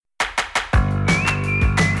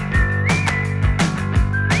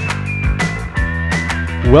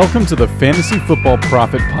Welcome to the Fantasy Football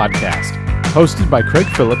Profit Podcast, hosted by Craig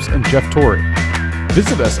Phillips and Jeff Torrey.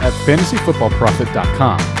 Visit us at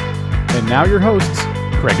fantasyfootballprofit.com. And now your hosts,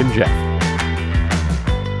 Craig and Jeff.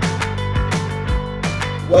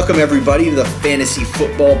 Welcome everybody to the Fantasy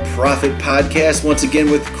Football Profit Podcast, once again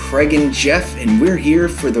with Craig and Jeff, and we're here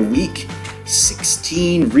for the Week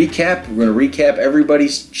 16 recap. We're going to recap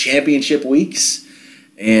everybody's championship weeks,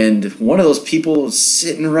 and one of those people is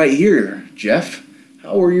sitting right here. Jeff,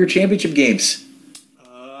 how were your championship games? They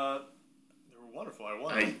were wonderful. I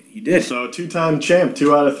won. You did. So, two-time champ,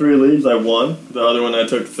 2 out of 3 leagues I won. The other one I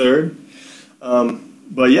took third.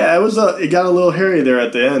 But yeah, it got a little hairy there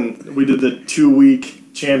at the end. We did the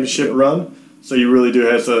 2-week championship run, so you really do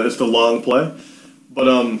have it's the long play.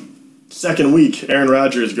 But second week, Aaron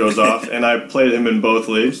Rodgers goes off, and I played him in both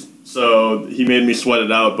leagues, so he made me sweat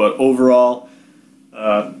it out. But overall,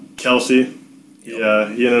 Kelsey, he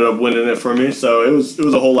ended up winning it for me, so it was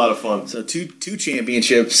a whole lot of fun. So two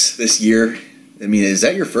championships this year. I mean, is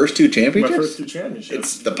that your first 2 championships? My first 2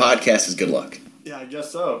 championships. The podcast is good luck. Yeah, I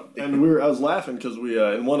guess so. And I was laughing because we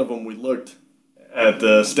in one of them we looked at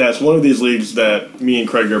the stats. One of these leagues that me and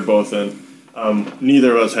Craig are both in,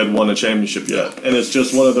 neither of us had won a championship yet, and it's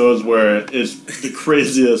just one of those where it's the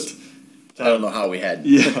craziest. I don't know how we had.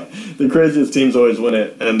 Yeah, the craziest teams always win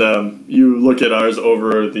it, and you look at ours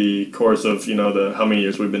over the course of how many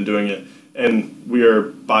years we've been doing it, and we are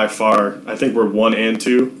by far, I think we're 1 and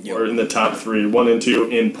 2, or in the top 3, 1 and 2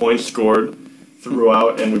 in points scored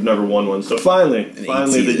throughout, and we've never won one. So finally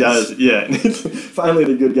the guys, finally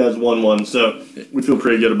the good guys won one. So we feel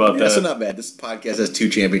pretty good about that. That's not bad. This podcast has 2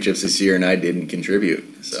 championships this year, and I didn't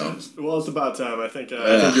contribute. So well, it's about time. I think you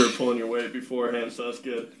were pulling your weight beforehand, so that's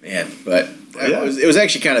good. Man, but it was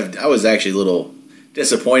actually I was actually a little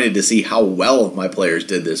disappointed to see how well my players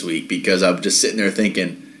did this week, because I'm just sitting there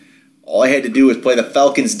thinking all I had to do was play the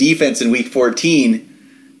Falcons defense in week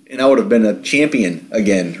 14, and I would have been a champion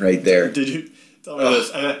again right there. Did you? Tell me this.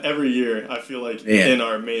 Every year, I feel like in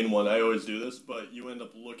our main one, I always do this, but you end up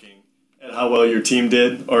looking at how well your team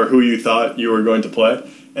did or who you thought you were going to play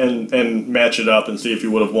and match it up and see if you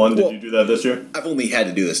would have won. Did you do that this year? I've only had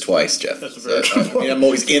to do this twice, Jeff. That's a very good point. I'm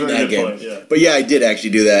always in that game. Point, yeah. But yeah, I did actually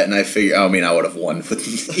do that, and I figured, I would have won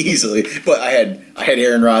easily. But I had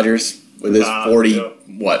Aaron Rodgers with his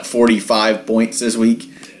 45 points this week.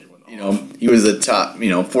 He was the top,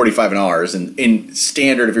 45 in ours. And in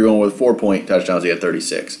standard, if you're going with 4-point touchdowns, he had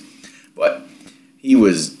 36. But he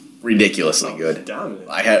was ridiculously good. Dominant.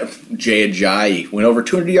 I had Jay Ajayi went over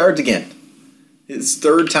 200 yards again. His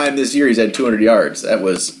 3rd time this year he's had 200 yards.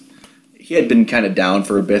 He had been kind of down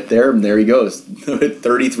for a bit there, and there he goes.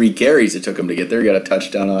 33 carries it took him to get there. He got a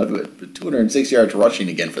touchdown out of it. But 206 yards rushing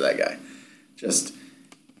again for that guy.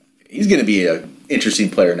 He's going to be an interesting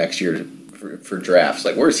player next year for drafts.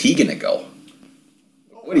 Like, where's he gonna go?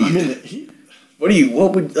 What would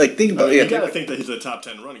think about? You gotta think that he's a top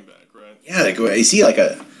 10 running back, right? Yeah, is he like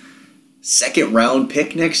a 2nd round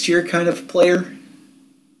pick next year kind of player?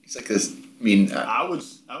 He's like this. I would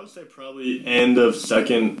say probably end of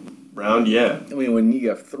 2nd round. Yeah. When you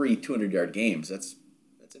have 3 200-yard games, that's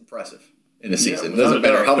impressive in a season. It doesn't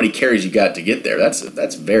matter how many carries you got to get there.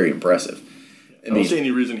 That's very impressive. I don't see any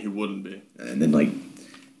reason he wouldn't be. And then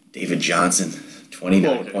David Johnson,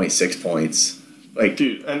 29.6 points.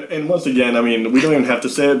 Dude, and once again, we don't even have to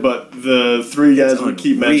say it, but the 3 guys we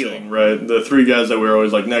keep mentioning, right? The 3 guys that we're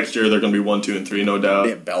always like, next year they're going to be 1, 2, and 3, no doubt.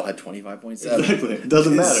 Yeah, Bell had 25.7. Exactly. It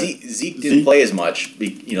doesn't matter. Zeke didn't play as much. They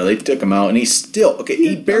took him out, and he still,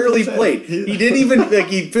 he barely played. He didn't even,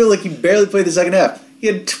 he barely played the second half. He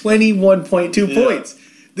had 21.2 points.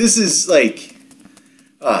 This is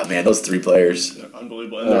oh, man, those 3 players. They're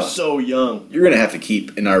unbelievable. And they're so young. You're going to have to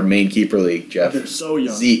keep in our main keeper league, Jeff. They're so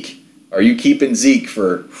young. Zeke. Are you keeping Zeke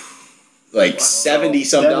for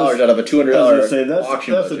 $70-some out of a $200 auction That's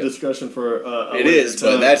budget? a discussion for it is,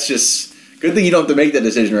 but that's just good thing you don't have to make that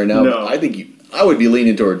decision right now. No. I would be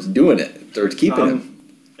leaning towards doing it, towards keeping him.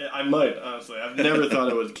 I might, honestly. I've never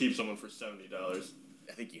thought I would keep someone for $70.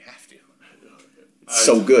 I think you have to. It's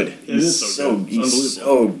so good. He's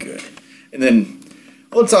so good. And then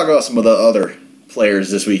let's talk about some of the other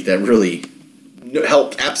players this week that really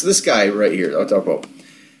helped. This guy right here, I'll talk about.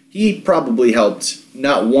 He probably helped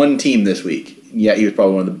not one team this week, yet he was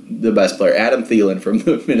probably one of the best players. Adam Thielen from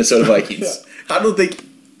the Minnesota Vikings.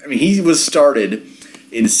 He was started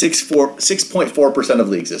in 6.4% of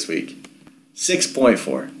leagues this week.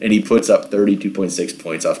 6.4. And he puts up 32.6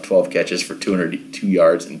 points off 12 catches for 202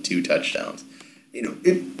 yards and 2 touchdowns.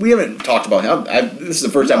 We haven't talked about him. This is the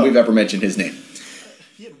first time we've ever mentioned his name.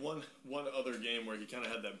 He had one other game where he kind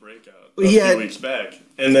of had that breakout Well, a he few had- weeks back.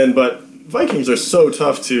 And then, but Vikings are so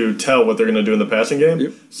tough to tell what they're going to do in the passing game.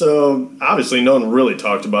 Yep. So, obviously, no one really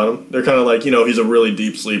talked about him. They're kind of like, he's a really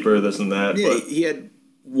deep sleeper, this and that. Yeah, But he had an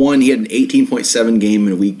 18.7 game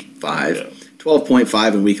in week 5, Yeah.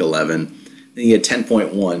 12.5 in week 11, then he had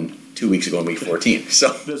 10.1 2 weeks ago in week 14.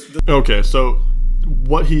 So Okay, so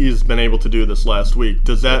what he's been able to do this last week,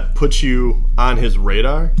 does that put you on his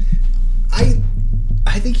radar?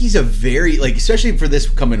 I think he's a very, especially for this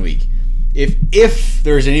coming week. If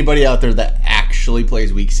there's anybody out there that actually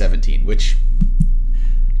plays week 17, which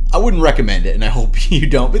I wouldn't recommend it, and I hope you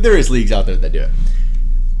don't, but there is leagues out there that do it.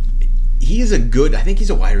 I think he's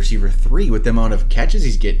a wide receiver 3 with the amount of catches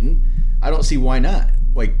he's getting. I don't see why not.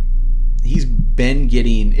 He's been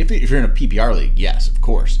getting, if you're in a PPR league, yes, of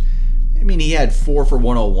course. I mean, he had 4 for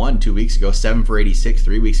 101 2 weeks ago, 7 for 86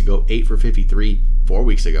 3 weeks ago, 8 for 53 4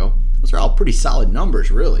 weeks ago. Those are all pretty solid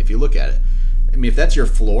numbers, really, if you look at it. I mean, if that's your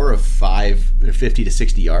floor of 50 to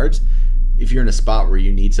 60 yards, if you're in a spot where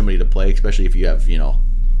you need somebody to play, especially if you have,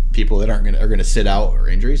 people that are going to sit out or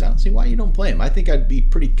injuries, I don't see why you don't play him. I think I'd be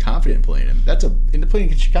pretty confident in playing him. In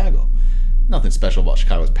playing in Chicago. Nothing special about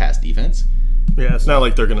Chicago's pass defense. Yeah, it's not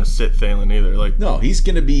like they're going to sit Thielen either. No, he's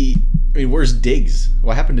going to be. I mean, where's Diggs?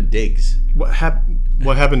 What happened to Diggs? What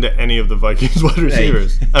happened to any of the Vikings wide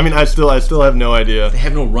receivers? I mean, I still have no idea. They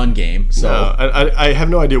have no run game, so No, I have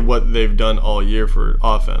no idea what they've done all year for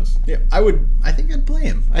offense. yeah, I think I'd play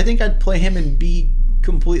him. I think I'd play him and be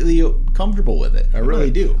completely comfortable with it. I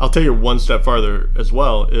really do. I'll take it one step farther as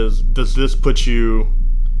well. Does this put you?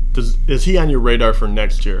 Is he on your radar for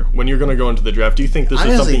next year when you're going to go into the draft? Do you think this is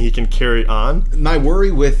Honestly, something he can carry on? My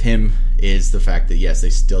worry with him is the fact that yes, they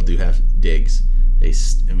still do have Diggs.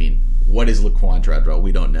 What is Laquan Treadwell?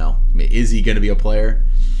 We don't know. I mean, is he going to be a player?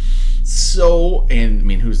 So,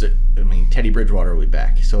 Teddy Bridgewater will be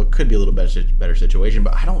back, so it could be a little better situation.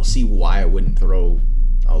 But I don't see why I wouldn't throw,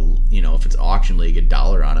 if it's auction league,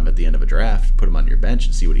 $1 on him at the end of a draft, put him on your bench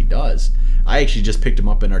and see what he does. I actually just picked him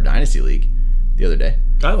up in our dynasty league the other day.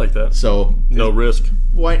 I like that. So No risk.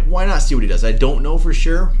 why not see what he does? I don't know for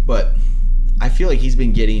sure, but I feel like he's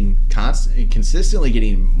been getting consistently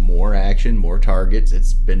getting more action, more targets.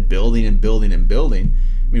 It's been building and building and building.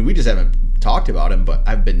 I mean, we just haven't talked about him, but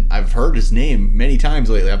I've heard his name many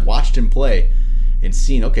times lately. I've watched him play and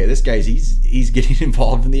seen, okay, this guy's he's getting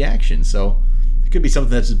involved in the action. So it could be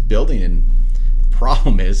something that's just building. And the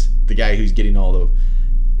problem is the guy who's getting all the,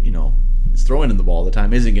 is throwing in the ball all the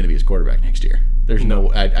time isn't going to be his quarterback next year. There's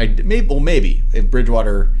maybe if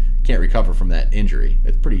Bridgewater can't recover from that injury.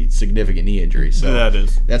 It's a pretty significant knee injury, so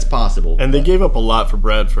that's possible. And they gave up a lot for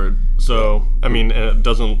Bradford, so they're not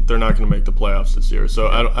going to make the playoffs this year. So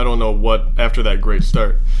I don't know what, after that great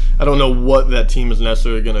start, I don't know what that team is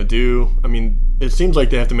necessarily going to do. I mean, it seems like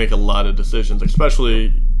they have to make a lot of decisions, especially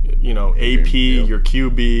AP, your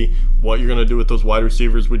QB, what you're going to do with those wide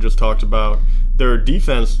receivers we just talked about. Their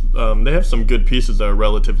defense, they have some good pieces that are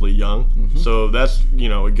relatively young, so that's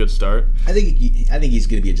a good start. I think he's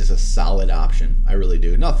going to be just a solid option. I really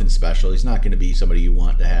do. Nothing special. He's not going to be somebody you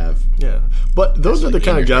want to have. Yeah, but those are the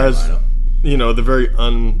kind of guys, the very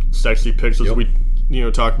unsexy picks as we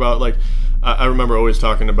talk about. Like I remember always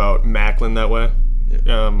talking about Macklin that way.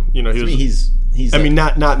 Not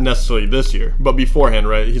necessarily this year, but beforehand,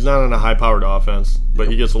 right? He's not on a high-powered offense, but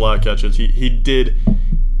he gets a lot of catches.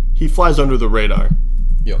 He flies under the radar.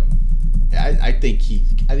 Yep. I think he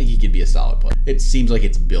could be a solid player. It seems like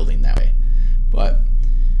it's building that way, but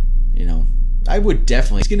I would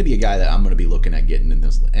definitely. He's going to be a guy that I'm going to be looking at getting in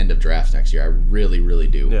this end of drafts next year. I really, really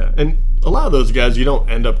do. Yeah, and a lot of those guys you don't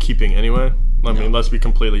end up keeping anyway. I mean, let's be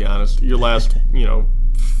completely honest. Your last,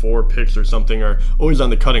 4 picks or something are always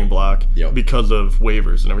on the cutting block because of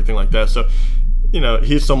waivers and everything like that. So,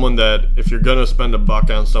 he's someone that if you're going to spend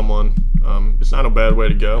 $1 on someone, it's not a bad way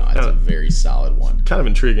to go. No, that's a very solid one. Kind of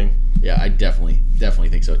intriguing. Yeah, I definitely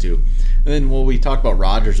think so too. And then, we talked about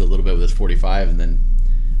Rodgers a little bit with his 45, and then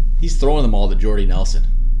he's throwing them all to Jordy Nelson.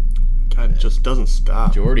 God, it just doesn't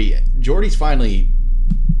stop. Jordy's finally,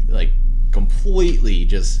 completely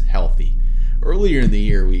just healthy. Earlier in the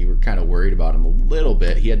year, we were kind of worried about him a little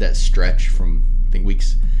bit. He had that stretch from, I think,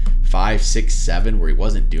 weeks 5, 6, 7 where he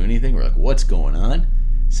wasn't doing anything. We're like, what's going on?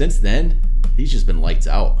 Since then, he's just been lights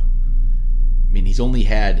out. I mean, he's only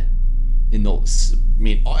had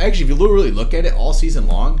actually, if you really look at it all season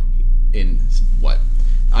long,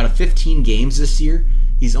 out of 15 games this year,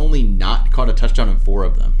 he's only not caught a touchdown in 4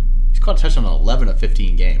 of them. He's caught a touchdown in 11 of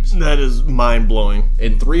 15 games. That is mind-blowing.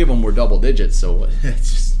 And 3 of them were double digits, so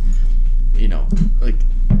it's just,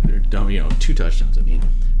 2 touchdowns. I mean,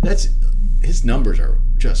 his numbers are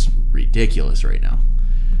just ridiculous right now.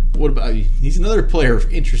 What about he's another player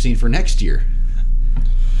interesting for next year.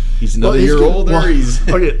 He's another year older.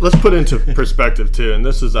 Okay, let's put it into perspective too, and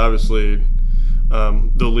this is obviously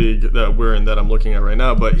the league that we're in that I'm looking at right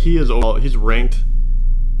now. But he's ranked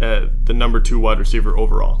at the number 2 wide receiver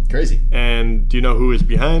overall. Crazy. And do you know who is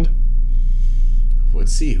behind?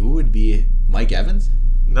 Let's see. Who would be Mike Evans?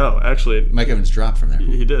 No, actually, Mike Evans dropped from there.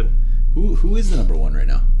 he did. Who is the number 1 right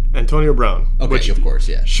now? Antonio Brown. Okay, which of course,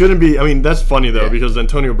 yeah. Shouldn't be. I mean, that's funny though Yeah. because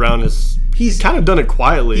Antonio Brown he's kind of done it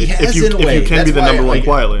quietly. He has if you in a way. if you can That's be the why, number 1 like,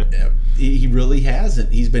 quietly. He really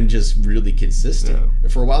hasn't. He's been just really consistent. Yeah.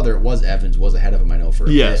 For a while there, it was Evans was ahead of him. I know for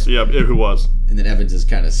a Yes, bit. yeah, who was? And then Evans has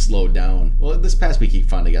kind of slowed down. Well, this past week he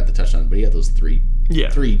finally got the touchdown, but he had those three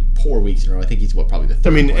poor weeks in a row. I think he's probably the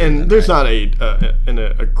third. I mean, player and then, there's right?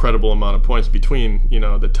 not a credible amount of points between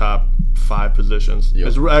the top 5 positions.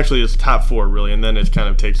 Yep. It's top 4 really, and then it kind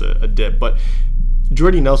of takes a dip. But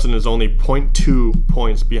Jordy Nelson is only 0.2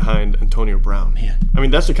 points behind Antonio Brown. Man. I mean,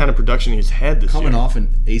 that's the kind of production he's had this coming year. off an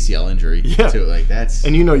ACL injury. Yeah. too. Like that's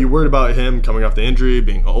And you're worried about him coming off the injury,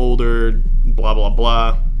 being older, blah blah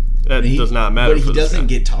blah. That does not matter. But he for this doesn't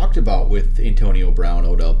guy. get talked about with Antonio Brown,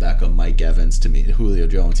 Odell Beckham, Mike Evans, to me, Julio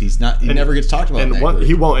Jones. He never gets talked about. And in that group.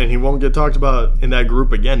 he won't get talked about in that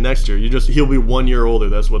group again next year. He'll be 1 year older.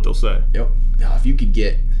 That's what they'll say. Yep. Now, if you could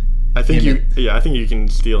get, I think you can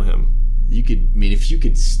steal him. if you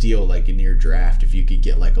could steal like in your draft, if you could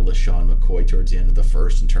get like a LaShawn McCoy towards the end of the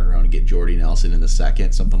first and turn around and get Jordy Nelson in the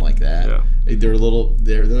second, something like that. Yeah.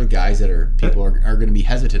 They're guys that people are going to be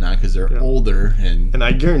hesitant on because they're older and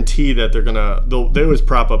I guarantee that they always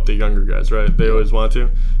prop up the younger guys, right? They always want to.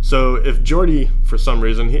 So if Jordy, for some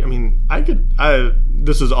reason,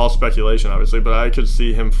 this is all speculation, obviously, but I could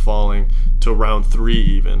see him falling to round 3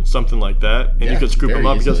 even, something like that, and you could scoop him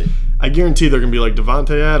up easily. because I guarantee they're going to be like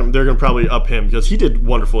Devontae Adams. They're going to probably up him because he did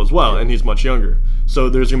wonderful as well, and he's much younger. So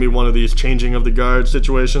there's going to be one of these changing of the guard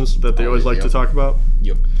situations that they always like to talk about.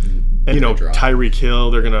 Yep. And Tyreek Hill,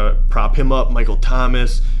 they're going to prop him up. Michael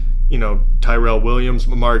Thomas, Tyrell Williams,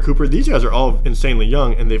 Amari Cooper. These guys are all insanely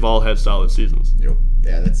young, and they've all had solid seasons. Yep.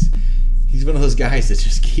 Yeah, he's one of those guys that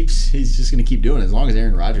he's just going to keep doing it as long as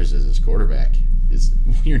Aaron Rodgers is his quarterback. It's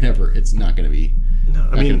not going to be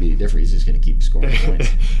different. He's just going to keep scoring points.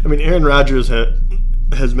 I mean, Aaron Rodgers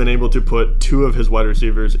has been able to put 2 of his wide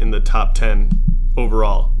receivers in the top 10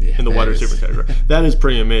 overall in the wide receiver category. That is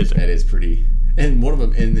pretty amazing. That is pretty. And one of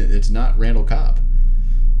them, and it's not Randall Cobb.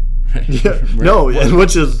 Right? Yeah.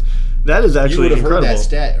 That is actually you would have incredible. heard that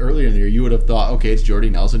stat earlier in the year. You would have thought, okay, it's Jordy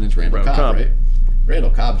Nelson, it's Randall Cobb, right?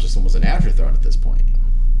 Randall Cobb's just almost an afterthought at this point.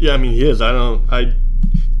 Yeah, I mean, he is. I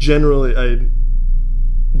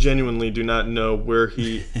genuinely do not know where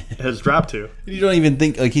he has dropped to. You don't even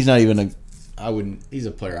think he's not even he's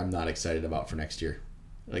a player I'm not excited about for next year.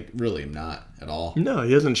 Really, I'm not at all. No,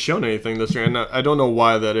 he hasn't shown anything this year, and I don't know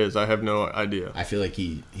why that is. I have no idea. I feel like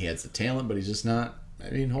he has the talent, but he's just not. I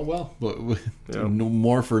mean, well, but no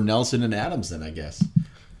more for Nelson and Adams then, I guess.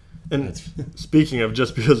 And speaking of,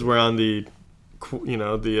 just because we're on the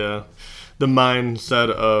mindset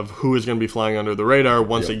of who is going to be flying under the radar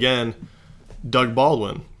once again, Doug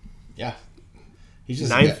Baldwin. Yeah, he's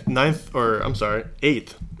just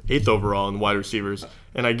eighth overall in wide receivers,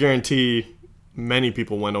 and I guarantee many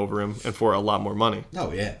people went over him and for a lot more money.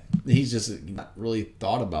 Oh yeah, he's just not really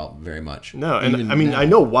thought about very much. No, and I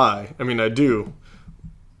know why. I mean, I do,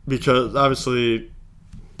 because obviously,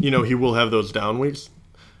 he will have those down weeks,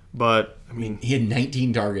 but I mean, he had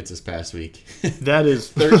 19 targets this past week. That is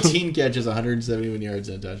 13 catches, 171 yards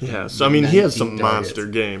and a touchdown. Yeah, so I mean, he has some monster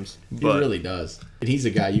games. He really does, and he's a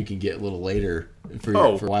guy you can get a little later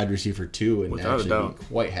for wide receiver 2 and actually be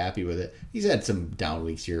quite happy with it. He's had some down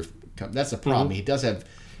weeks here. That's the problem. Mm-hmm.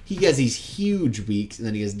 He has these huge weeks and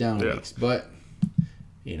then he has down weeks, but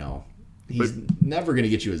he's never going to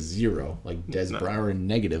get you a 0 like Des Bryant, or a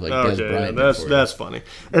negative like Des Bryant. That's funny.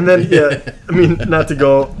 And then I mean, not to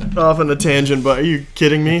go off on a tangent, but are you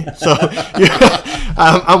kidding me? So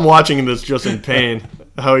I'm watching this just in pain.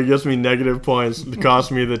 How he gives me negative points,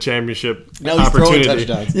 cost me the championship opportunity. Throwing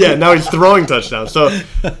touchdowns. Yeah, now he's throwing touchdowns. So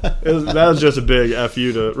that was just a big F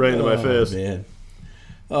you right into my face. Man.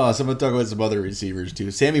 Oh, so I'm going to talk about some other receivers, too.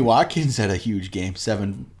 Sammy Watkins had a huge game.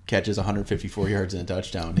 7 catches, 154 yards, and a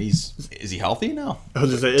touchdown. Is he healthy now? I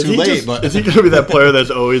was going to say, is he going to be that player that's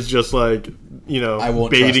always just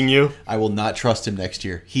baiting you? I will not trust him next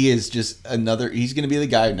year. He is just he's going to be the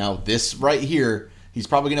guy. Now, this right here, he's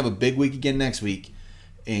probably going to have a big week again next week.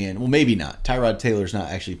 And, well, maybe not. Tyrod Taylor's not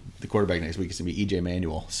actually the quarterback next week. It's going to be E.J.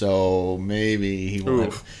 Manuel. So maybe he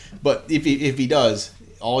won't. But if he does,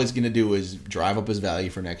 all he's going to do is drive up his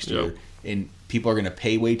value for next year. And people are going to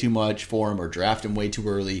pay way too much for him or draft him way too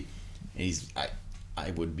early. And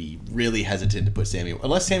I would be really hesitant to put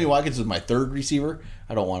unless Sammy Watkins was my third receiver,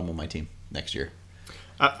 I don't want him on my team next year.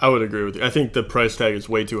 I would agree with you. I think the price tag is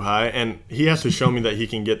way too high, and he has to show me that he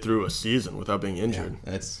can get through a season without being injured.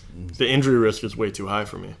 Yeah, the injury risk is way too high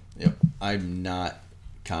for me. Yep, I'm not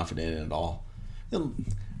confident in it at all.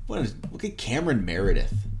 Look at Cameron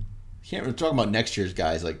Meredith. We're talking about next year's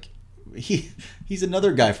guys. Like he's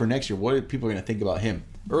another guy for next year. What are people going to think about him?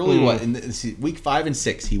 Early in week 5 and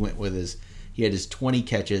 6, he had his 20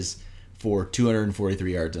 catches for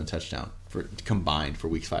 243 yards and a touchdown combined for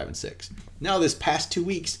weeks 5 and 6. Now this past 2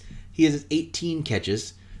 weeks, he has 18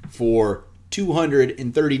 catches for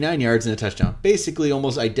 239 yards and a touchdown. Basically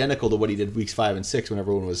almost identical to what he did weeks 5 and 6 when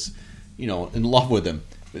everyone was, in love with him.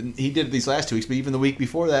 But he did it these last 2 weeks, but even the week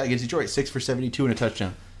before that against Detroit, 6 for 72 and a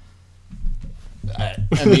touchdown. I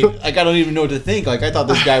mean, I don't even know what to think. Like I thought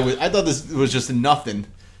this was just nothing.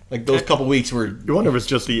 Like those couple weeks were. You wonder if it's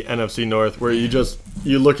just the NFC North, where you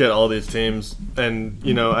look at all these teams, and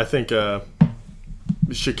I think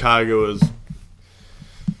Chicago is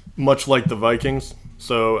much like the Vikings.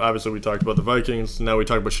 So obviously we talked about the Vikings. Now we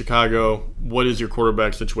talk about Chicago. What is your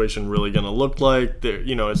quarterback situation really going to look like?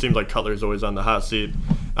 It seems like Cutler's always on the hot seat.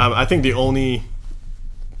 I think the only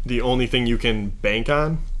thing you can bank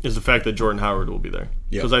on is the fact that Jordan Howard will be there,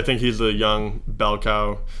 because I think he's a young bell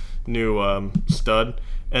cow, new stud.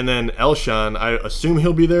 And then Elshon, I assume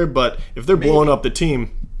he'll be there, but if they're blowing up the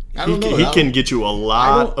team, he can get you a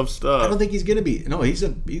lot of stuff. I don't think he's going to be. No, he's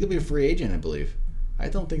going to be a free agent, I believe. I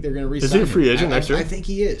don't think they're going to re-sign him. Is he a free agent next year? I think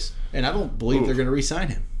he is. And I don't believe they're going to re-sign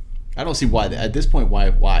him. I don't see why. At this point,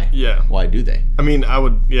 why? Yeah. Why do they? I mean, I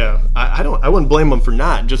would. Yeah. I wouldn't blame him for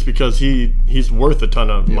not, just because he's worth a ton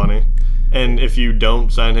of money. And if you don't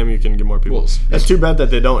sign him, you can get more people. Well, it's too bad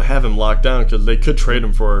that they don't have him locked down, because they could trade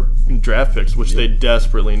him for draft picks, which they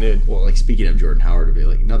desperately need. Well, like speaking of Jordan Howard, it'd be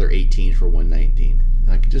like another 18 for 119.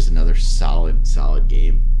 Like just another solid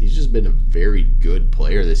game. He's just been a very good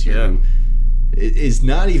player this year. Who is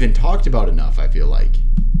not even talked about enough, I feel like,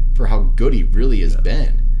 for how good he really has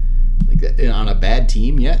been. Like that, on a bad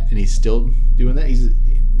team yet, and he's still doing that. He's the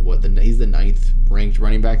 9th ranked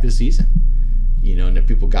running back this season. And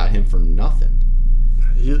people got him for nothing.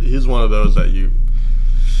 He's one of those that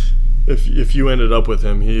if you ended up with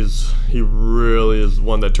him, he really is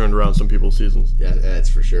one that turned around some people's seasons. Yeah, that's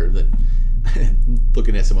for sure.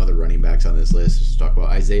 Looking at some other running backs on this list, just to talk about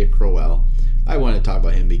Isaiah Crowell. I want to talk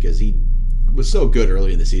about him because he was so good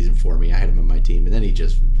early in the season for me. I had him on my team, and then he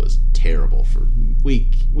just was terrible for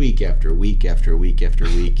week after week after week after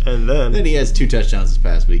week. And then he has 2 touchdowns this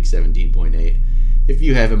past week, 17.8. If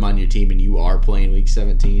you have him on your team and you are playing week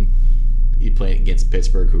 17, you're playing against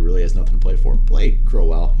Pittsburgh, who really has nothing to play for. Play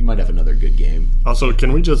Crowell. He might have another good game. Also,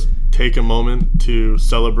 can we just take a moment to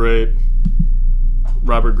celebrate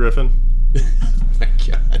Robert Griffin? Oh my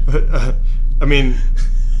God. I mean,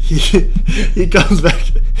 he comes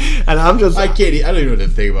back, and I don't even know what to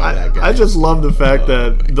think about that guy. I just love the fact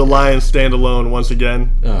that the Lions stand alone once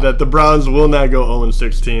again. That the Browns will not go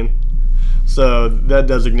 0-16. So that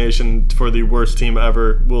designation for the worst team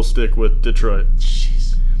ever will stick with Detroit.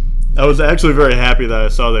 Jeez. I was actually very happy that I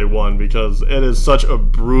saw they won, because it is such a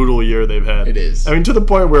brutal year they've had. It is. I mean, to the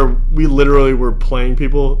point where we literally were playing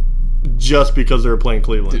people just because they were playing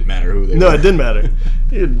Cleveland. Didn't matter who they were. No, it didn't matter.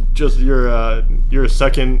 You're a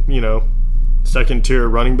second tier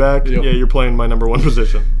running back. Yep. Yeah, you're playing my number 1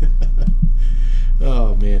 position.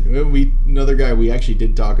 Oh man, another guy we actually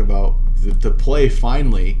did talk about. The play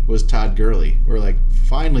finally was Todd Gurley. We're like,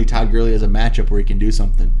 finally Todd Gurley has a matchup where he can do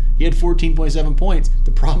something. He had 14.7 points.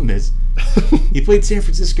 The problem is he played San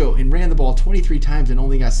Francisco and ran the ball 23 times and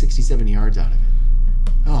only got 67 yards out of it.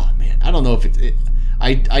 Oh man, I don't know if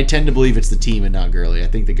I tend to believe it's the team and not Gurley. I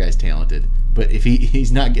think the guy's talented, but if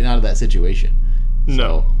he's not getting out of that situation. No.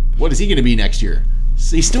 So, what is he going to be next year?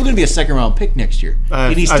 He's still going to be a 2nd round pick next year,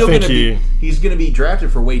 and he's still going to be. He's going to be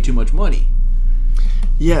drafted for way too much money.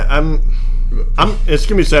 Yeah, it's going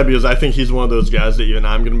to be sad, because I think he's one of those guys that even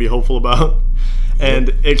I'm going to be hopeful about. And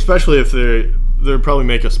especially if they'll probably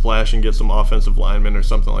make a splash and get some offensive linemen or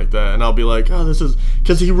something like that. And I'll be like, oh, this is –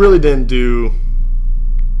 because he really didn't do –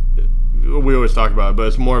 we always talk about it, but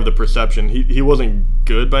it's more of the perception. He wasn't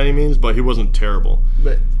good by any means, but he wasn't terrible.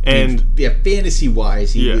 But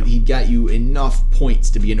fantasy-wise, he got you enough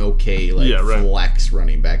points to be an flex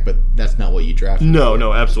running back, but that's not what you drafted.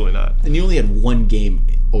 No, absolutely not. And you only had 1 game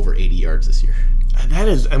over 80 yards this year. That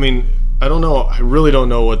is, I mean, I don't know. I really don't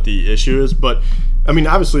know what the issue is, but I mean,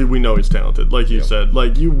 obviously we know he's talented, like you said.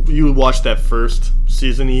 Like you watched that first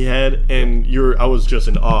season he had, and I was just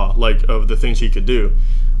in awe, like, of the things he could do.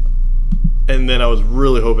 And then I was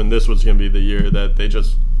really hoping this was going to be the year that they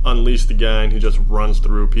just unleash the guy and he just runs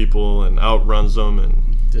through people and outruns them.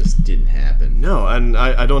 And Just didn't happen. no, and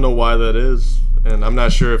I don't know why that is. And I'm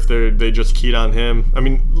not sure if they just keyed on him. I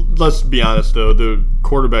mean, let's be honest, though. The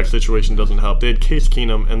quarterback situation doesn't help. They had Case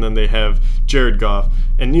Keenum, and then they have Jared Goff.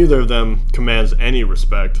 And neither of them commands any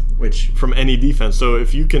respect from any defense. So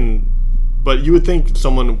if you can... But you would think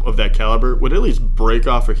someone of that caliber would at least break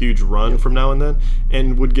off a huge run from now and then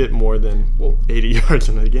and would get more than 80 yards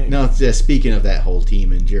in a game. Now, speaking of that whole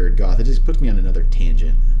team and Jared Goff, it just puts me on another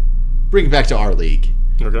tangent. Bring it back to our league.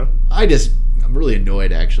 Okay. I'm really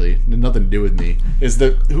annoyed, actually. Nothing to do with me. Is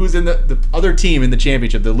who's in the other team in the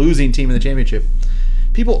championship, the losing team in the championship.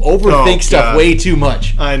 People overthink stuff way too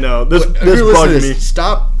much. I know. This bugged bugged me.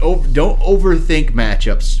 Stop. Don't overthink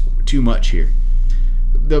matchups too much here.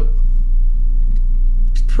 The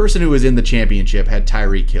person who was in the championship had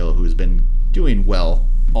Tyreek Hill, who's been doing well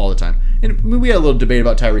all the time. And I mean, we had a little debate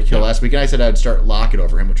about Tyreek Hill last week, and I said I'd start Lockett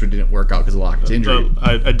over him, which didn't work out because of Lockett's injury.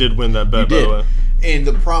 I did win that bet, by the way. And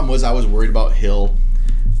the problem was I was worried about Hill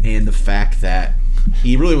and the fact that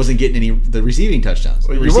he really wasn't getting any the receiving touchdowns,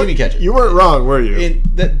 receiving catches. You weren't wrong, were you?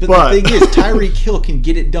 But the thing is, Tyreek Hill can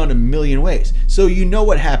get it done a million ways. So you know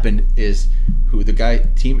what happened is the guy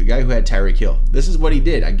who had Tyreek Hill. This is what he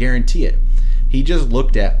did. I guarantee it. He just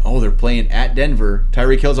looked at, they're playing at Denver.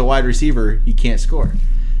 Tyreek Hill's a wide receiver. He can't score.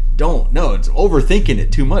 It's overthinking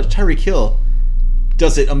it too much. Tyreek Hill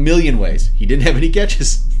does it a million ways. He didn't have any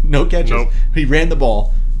catches. No catches. Nope. He ran the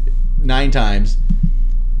ball 6 times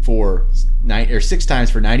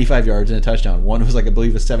for 95 yards and a touchdown. One was I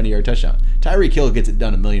believe a 70-yard touchdown. Tyreek Hill gets it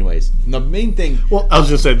done a million ways. And the main thing... Well, I was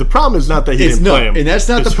going to say, the problem is not that he didn't play him. And that's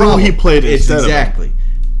not it's the problem. who he played instead of him. Exactly.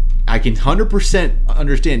 I can 100%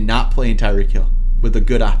 understand not playing Tyreek Hill with a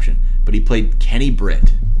good option. But he played Kenny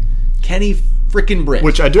Britt. Kenny freaking Britt.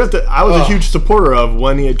 Which I do have to... I was a huge supporter of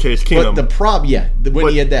when he had Case Keenum. But the problem, when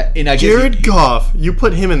he had that... And I Jared Goff, you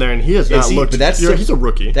put him in there and he has not looked... he's a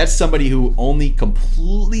rookie. That's somebody who only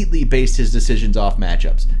completely based his decisions off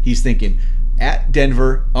matchups. He's thinking, at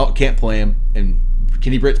Denver, can't play him, and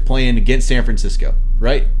Kenny Britt's playing against San Francisco,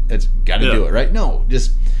 right? That's got to do it, right? No,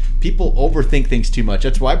 just... People overthink things too much.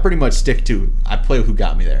 That's why I pretty much stick to I play who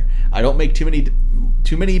got me there. I don't make too many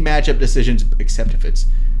matchup decisions except if it's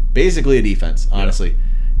basically a defense. Honestly,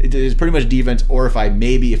 it is pretty much defense. Or if I'm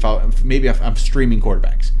streaming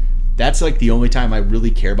quarterbacks, that's the only time I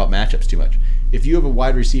really care about matchups too much. If you have a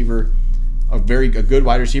wide receiver, a good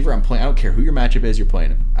wide receiver, I'm playing. I don't care who your matchup is. You're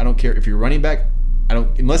playing him. I don't care if you're running back.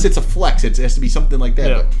 Unless it's a flex. It has to be something like that.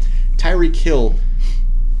 Yeah. But Tyreek Hill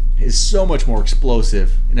is so much more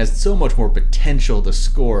explosive and has so much more potential to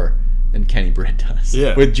score than Kenny Britt does.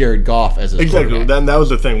 Yeah. With Jared Goff as a Exactly. Then that was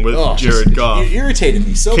the thing with Jared Goff. It irritated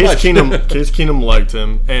me so Case much. Case Keenum liked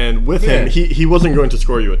him, and with him, he wasn't going to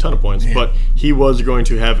score you a ton of points, but he was going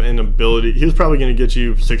to have an ability. He was probably going to get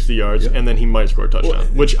you 60 yards, and then he might score a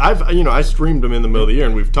touchdown. Which I streamed him in the middle of the year,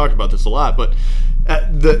 and we've talked about this a lot, but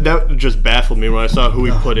that just baffled me when I saw who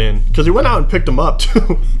he put in, because he went out and picked him up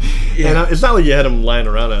too. And it's not like you had him lying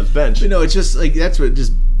around on his bench. It's just that's what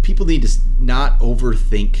people need to not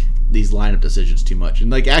overthink these lineup decisions too much.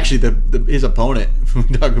 And actually, his opponent we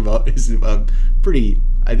talk about is pretty.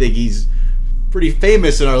 I think he's pretty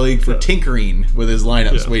famous in our league for tinkering with his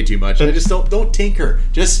lineups way too much. I just don't tinker.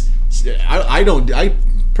 I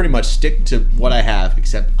pretty much stick to what I have.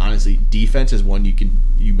 Except honestly, defense is one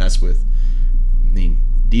you mess with. I mean,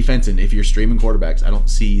 defense, and if you're streaming quarterbacks, I don't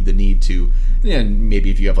see the need to. And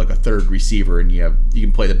maybe if you have a third receiver and you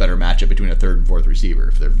can play the better matchup between a third and fourth receiver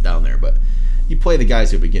if they're down there, but you play the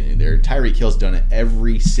guys who've been getting in there. Tyreek Hill's done it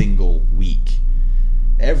every single week.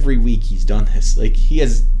 Every week he's done this. He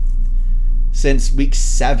has since week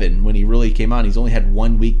 7 when he really came on. He's only had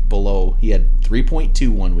 1 week below. He had 3.2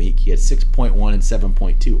 1 week. He had 6.1 and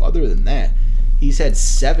 7.2. Other than that, he's had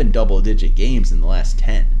 7 double-digit games in the last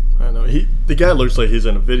 10. I know. The guy looks like he's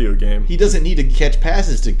in a video game. He doesn't need to catch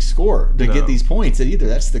passes to score to get these points either.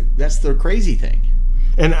 That's the crazy thing.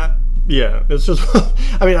 And it's just.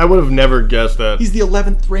 I would have never guessed that. He's the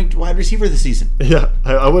 11th ranked wide receiver this season. Yeah,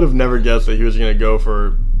 I would have never guessed that he was going to go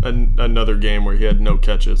for another game where he had no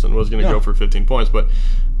catches and was going to go for 15 points. But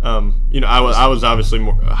I was obviously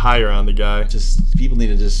more higher on the guy. Just people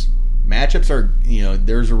need to matchups are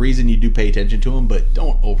there's a reason you do pay attention to them, but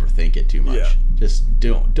don't overthink it too much. Yeah. Just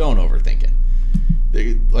don't overthink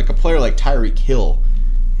it. A player like Tyreek Hill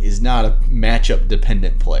is not a matchup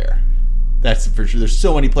dependent player. That's for sure. There's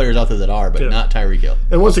so many players out there that are, but not Tyreek Hill.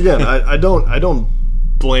 And once again, I don't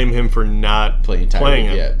blame him for not playing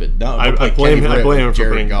him. Yeah, but no, I blame him for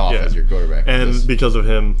Jared putting Goff as your quarterback. And because of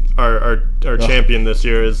him, our champion this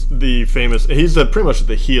year is the famous. He's pretty much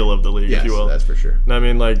the heel of the league, if you will. That's for sure. And I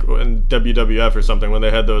mean, like in WWF or something, when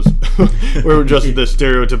they had those, where just the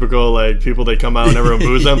stereotypical like people, they come out and everyone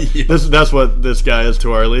boos them. That's what this guy is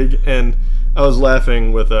to our league. And I was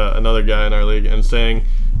laughing with another guy in our league and saying.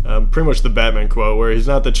 Pretty much the Batman quote where he's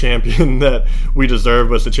not the champion that we deserve,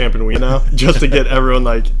 but it's the champion we now, just to get everyone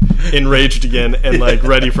like enraged again and like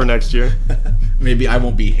ready for next year. Maybe I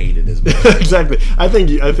won't be hated as much. Exactly. I think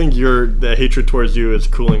the hatred towards you is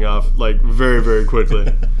cooling off like very, very quickly.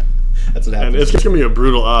 That's what happens. And it's gonna be a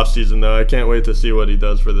brutal off season though. I can't wait to see what he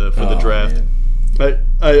does for the draft. Man.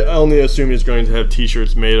 I only assume he's going to have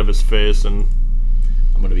T-shirts made of his face and.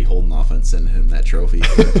 I'm going to be holding off on sending him that trophy.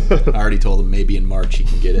 I already told him maybe in March he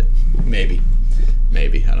can get it. Maybe.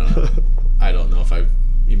 I don't know. I don't know if I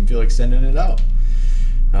even feel like sending it out.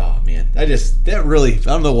 Oh man, I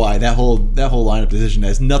don't know why that whole lineup decision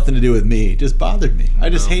has nothing to do with me. It just bothered me. I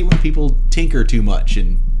just hate when people tinker too much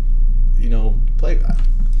and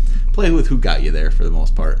play with who got you there for the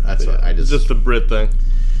most part. That's what I just the Brit thing.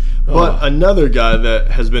 But another guy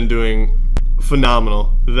that has been doing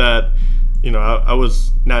phenomenal that. I was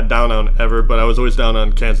not down on ever, but I was always down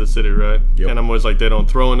on Kansas City, right? Yep. And I'm always like, they don't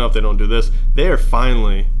throw enough, they don't do this. They are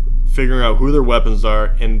finally figuring out who their weapons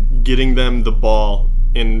are and getting them the ball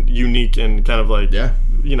in unique and kind of like,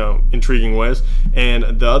 intriguing ways.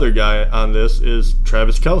 And the other guy on this is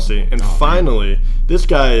Travis Kelce. And finally, this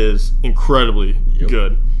guy is incredibly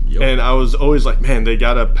good. Yep. And I was always like, man, they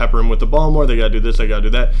got to pepper him with the ball more. They got to do this, they got to do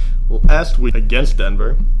that. Last week against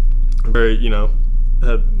Denver, very,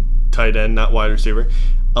 tight end, not wide receiver.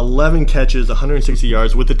 11 catches, 160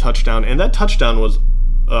 yards with a touchdown, and that touchdown was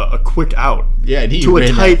a quick out. Yeah, and to a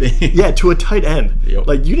tight end. Yep.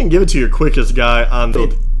 Like you didn't give it to your quickest guy on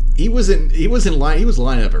the. He was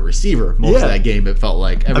lining up a receiver most of that game. It felt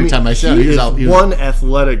like every time I saw him, he was out. One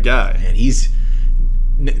athletic guy, and he's.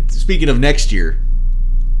 Speaking of next year,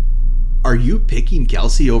 are you picking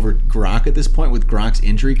Kelce over Gronk at this point with Gronk's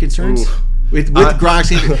injury concerns? Oof. With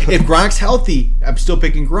Gronk's injury. If Gronk's healthy, I'm still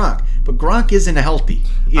picking Gronk. But Gronk isn't healthy.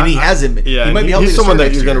 And he hasn't been. Yeah, he might be healthy. He's someone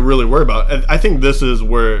that you're going to really worry about. I think this is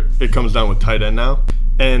where it comes down with tight end now.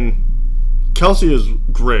 And Kelce is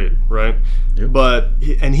great, right? Yep. But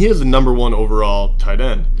he is the number one overall tight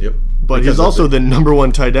end. Yep. But he's also the number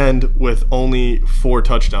one tight end with only 4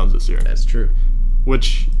 touchdowns this year. That's true.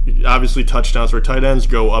 Which, obviously, touchdowns for tight ends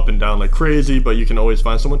go up and down like crazy, but you can always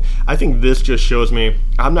find someone. I think this just shows me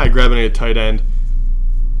I'm not grabbing a tight end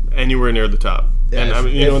anywhere near the top. Yeah, and,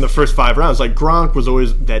 in the first 5 rounds, like Gronk was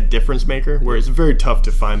always that difference maker, where it's very tough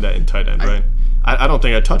to find that in tight end, right? I don't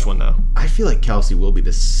think I'd touch one now. I feel like Kelce will be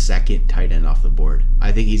the second tight end off the board.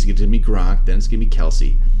 I think he's going to be Gronk, then it's going to be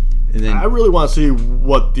Kelce. And then I really want to see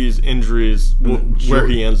what these injuries, where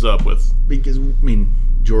he ends up with. Because,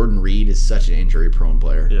 Jordan Reed is such an injury-prone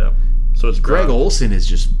player. Yeah. So it's Greg Olsen is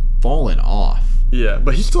just fallen off. Yeah,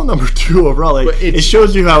 but he's still number 2 overall. Like it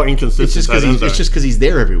shows you how inconsistent. It's just because he's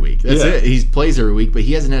there every week. That's it. He plays every week, but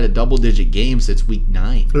he hasn't had a double-digit game since week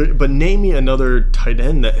 9. But name me another tight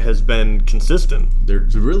end that has been consistent. There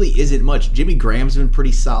really isn't much. Jimmy Graham's been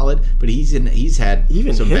pretty solid, but he's had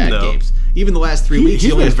some bad games. Even the last 3 weeks,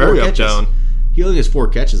 he only has 4 catches. Down. He only has 4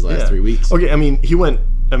 catches the last 3 weeks. Okay, he went.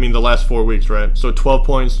 The last 4 weeks, right? So 12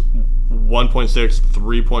 points, 1.6,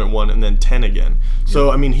 3.1, and then 10 again.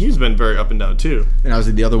 So, he's been very up and down, too. And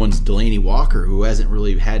obviously the other one's Delaney Walker, who hasn't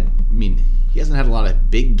really had, he hasn't had a lot of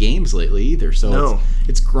big games lately either. So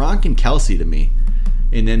it's Gronk and Kelce to me.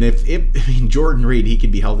 And then if Jordan Reed, he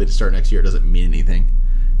could be healthy to start next year. It doesn't mean anything.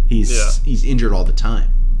 He's injured all the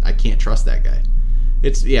time. I can't trust that guy.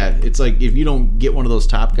 It's like if you don't get one of those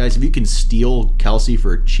top guys, if you can steal Kelce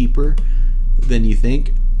for cheaper than you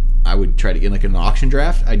think, I would try to get like an auction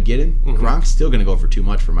draft. I'd get him. Mm-hmm. Gronk's still going to go for too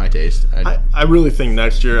much for my taste. I really think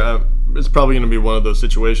next year it's probably going to be one of those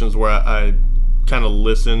situations where I kind of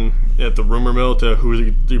listen at the rumor mill to who's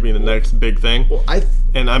going to be the next big thing. Well,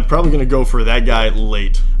 and I'm probably going to go for that guy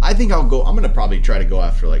late. I think I'm going to probably try to go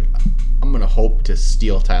after I'm going to hope to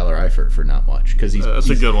steal Tyler Eifert for not much because that's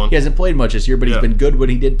a good one. He hasn't played much this year, but he's been good when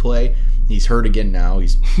he did play. He's hurt again now.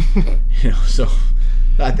 He's so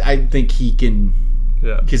I think he can.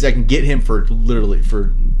 Yeah, because I can get him for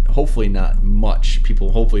hopefully not much.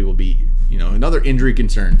 People hopefully will be another injury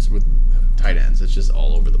concerns with tight ends. It's just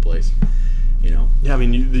all over the place. Yeah,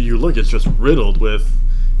 you look, it's just riddled with.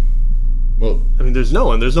 Well, there's no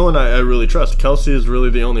one I really trust. Kelce is really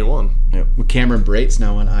the only one. Yeah. Cameron Brate's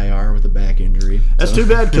now on IR with a back injury. That's too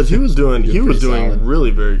bad because he was doing solid. really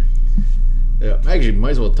very. Yeah, I actually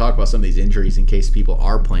might as well talk about some of these injuries in case people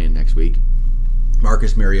are playing next week.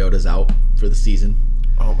 Marcus Mariota's out for the season.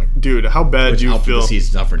 Oh my dude, how bad do you out feel? For the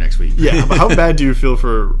season's not for next week. Yeah, but how bad do you feel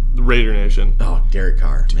for Raider Nation? Oh, Derek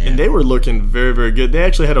Carr, man. And they were looking very, very good. They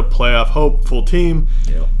actually had a playoff hopeful team.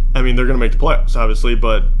 Yep. I mean, they're going to make the playoffs, obviously,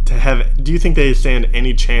 but do you think they stand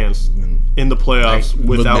any chance in the playoffs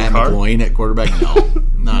without Matt Carr? McGloin at quarterback? No,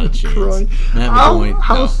 not a chance. Matt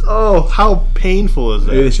McGloin. How painful is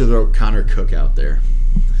that? Maybe they should throw Connor Cook out there.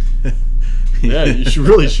 Yeah, you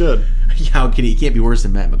really should. How can he can't be worse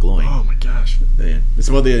than Matt McGloin? Oh my gosh. Man.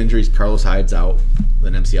 Some of the injuries, Carlos Hyde's out,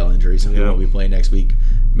 an MCL injury, so he won't be playing next week.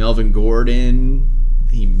 Melvin Gordon,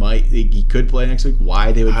 he could play next week.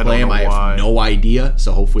 Why they would play him, I have no idea.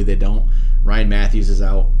 So hopefully they don't. Ryan Matthews is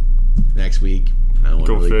out next week. No one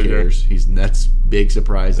really cares. That's big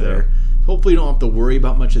surprise there. Hopefully you don't have to worry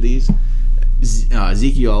about much of these.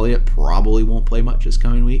 Ezekiel Elliott probably won't play much this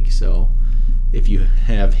coming week. So if you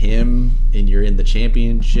have him and you're in the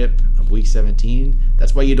championship of Week 17,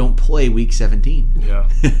 that's why you don't play Week 17. Yeah,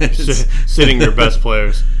 sitting your best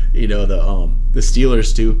players. You know the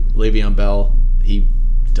Steelers too. Le'Veon Bell, they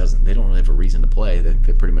don't really have a reason to play.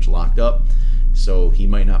 They're pretty much locked up, so he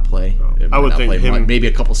might not play. I would think him maybe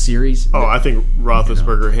a couple series. Oh, I think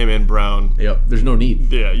Roethlisberger, him and Brown. Yep, there's no need.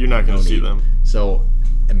 Yeah, you're not going to see them. So,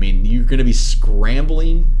 I mean, you're going to be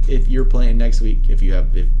scrambling if you're playing next week. If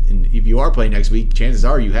you are playing next week, chances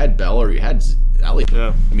are you had Bell or you had Elliott.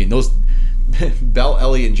 Yeah. I mean, those Bell,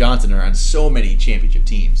 Elliott, and Johnson are on so many championship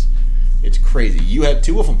teams. It's crazy. You had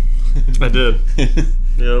two of them. I did.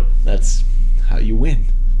 Yep. That's how you win.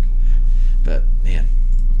 But, man,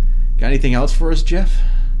 got anything else for us, Jeff?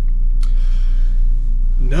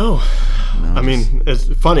 No. I mean, it's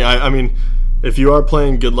funny. I mean, if you are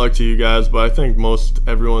playing, good luck to you guys. But I think most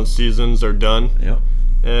everyone's seasons are done. Yep.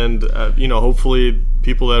 And, hopefully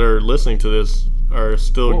people that are listening to this are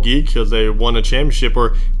still geek because they won a championship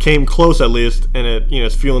or came close at least, and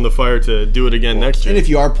it's fueling the fire to do it again next year. And if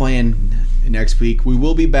you are playing next week, we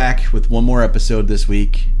will be back with one more episode this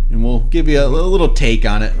week, and we'll give you a little take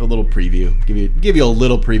on it, a little preview, give you a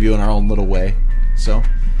little preview in our own little way. So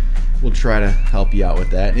we'll try to help you out with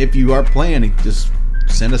that. And if you are playing, just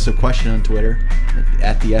send us a question on Twitter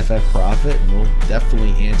at the FF Prophet, and we'll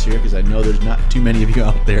definitely answer it because I know there's not too many of you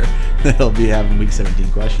out there that'll be having Week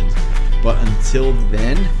 17 questions. But until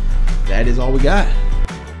then, that is all we got.